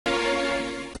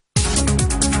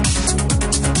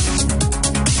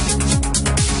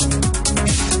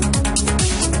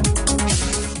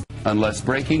unless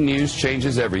breaking news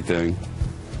changes everything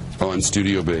on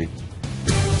Studio B.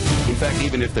 In fact,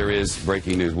 even if there is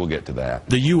breaking news, we'll get to that.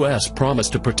 The U.S.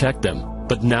 promised to protect them,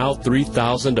 but now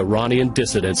 3,000 Iranian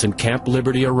dissidents in Camp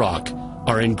Liberty, Iraq,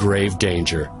 are in grave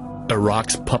danger.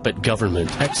 Iraq's puppet government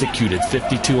executed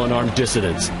 52 unarmed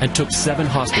dissidents and took 7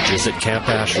 hostages at Camp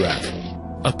Ashraf,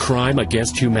 a crime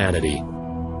against humanity.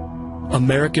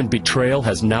 American betrayal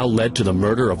has now led to the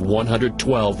murder of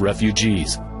 112 refugees.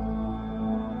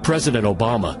 President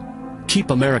Obama, keep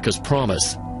America's promise.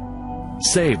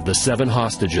 Save the 7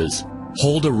 hostages.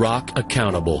 Hold Iraq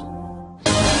accountable.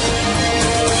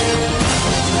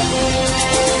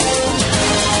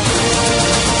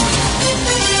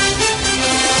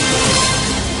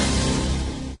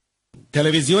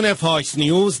 تلویزیون فاکس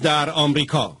نیوز در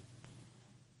آمریکا.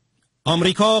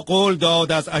 آمریکا قول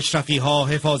داد از اشرفی ها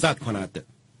حفاظت کند،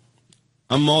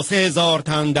 اما 3000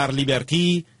 تن در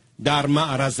لیبرتی در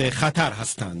معرض خطر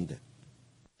هستند.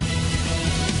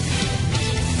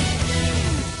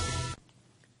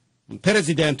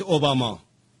 پرزیدنت اوباما: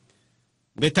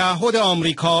 به تعهد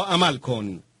آمریکا عمل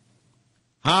کن.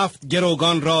 7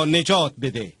 گروگان را نجات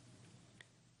بده.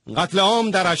 قتل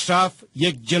عام در اشرف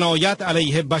یک جنایت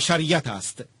علیه بشریت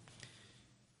است.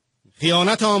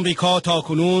 خیانت آمریکا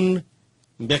تاکنون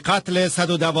به قتل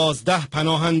 112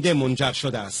 پناهنده منجر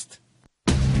شده است.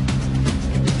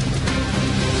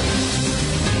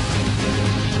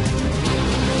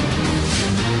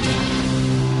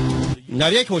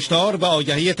 در یک هشدار و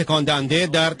آگهی تکاندهنده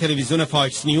در تلویزیون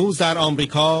فاکس نیوز در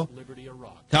آمریکا،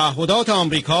 تعهدات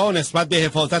آمریکا نسبت به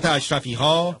حفاظت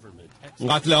اشرفی‌ها،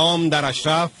 قتل عام در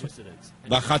اشرف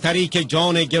و خطری که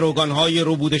جان گروگان‌های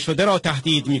ربوده شده را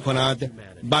تهدید می‌کند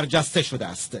برجسته شده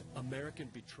است.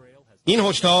 این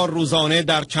هشدار روزانه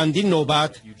در چندین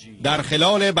نوبت در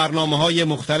خلال برنامه‌های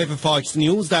مختلف فاکس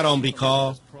نیوز در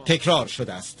آمریکا تکرار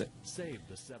شده است.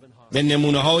 به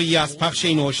نمونه‌هایی از پخش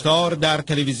این هشدار در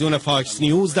تلویزیون فاکس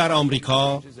نیوز در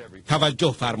آمریکا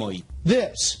توجه فرمایید.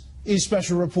 This is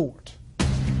special report.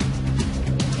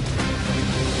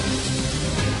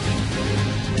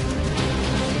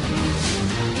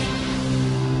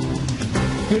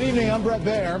 Good evening, I'm Brett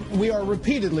Baer. We are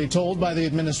repeatedly told by the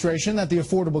administration that the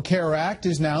Affordable Care Act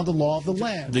is now the law of the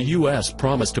land. The U.S.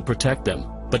 promised to protect them,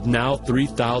 but now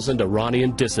 3,000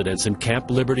 Iranian dissidents in Camp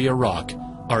Liberty, Iraq,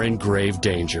 are in grave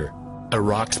danger.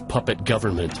 Iraq's puppet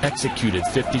government executed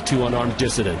 52 unarmed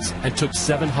dissidents and took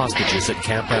 7 hostages at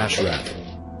Camp Ashraf,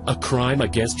 a crime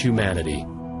against humanity.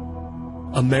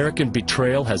 American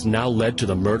betrayal has now led to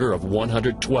the murder of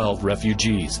 112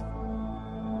 refugees.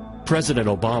 President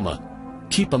Obama,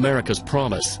 keep America's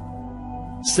promise.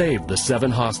 Save the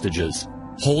 7 hostages.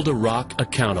 Hold Iraq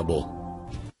accountable.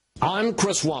 I'm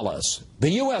Chris Wallace.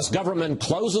 The U.S. government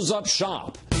closes up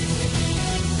shop.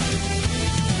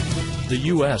 The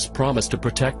U.S. promised to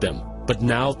protect them, but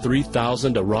now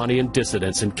 3,000 Iranian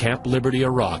dissidents in Camp Liberty,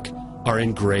 Iraq, are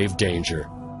in grave danger.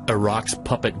 Iraq's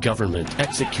puppet government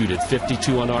executed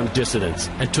 52 unarmed dissidents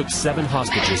and took 7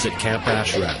 hostages at Camp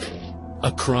Ashraf,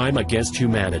 a crime against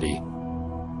humanity.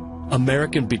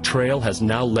 American betrayal has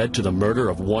now led to the murder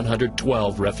of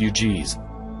 112 refugees.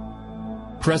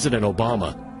 President Obama,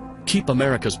 keep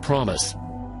America's promise.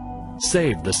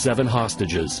 Save the 7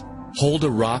 hostages. Hold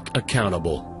Iraq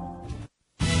accountable.